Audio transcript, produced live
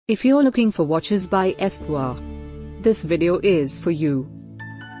If you're looking for watches by Espoir, this video is for you.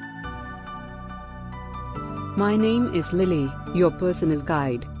 My name is Lily, your personal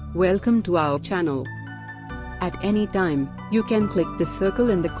guide. Welcome to our channel. At any time, you can click the circle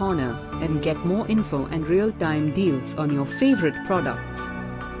in the corner and get more info and real-time deals on your favorite products.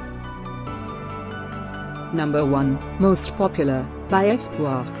 Number 1, Most Popular, by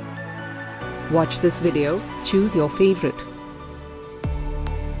Espoir. Watch this video, choose your favorite.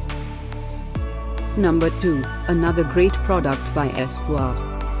 Number 2, another great product by Espoir.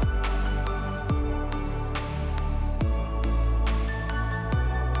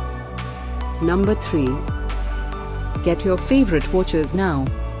 Number 3. Get your favorite watches now.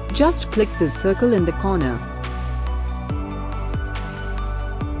 Just click the circle in the corner.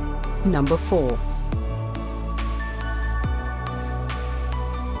 Number 4.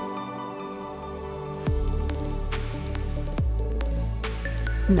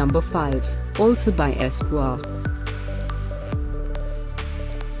 Number 5, also by Espoir.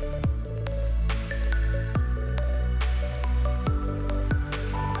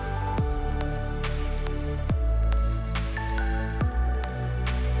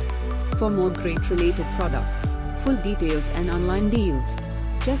 For more great related products, full details and online deals,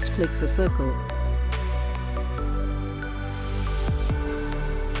 just click the circle.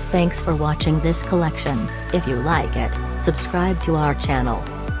 Thanks for watching this collection. If you like it, subscribe to our channel.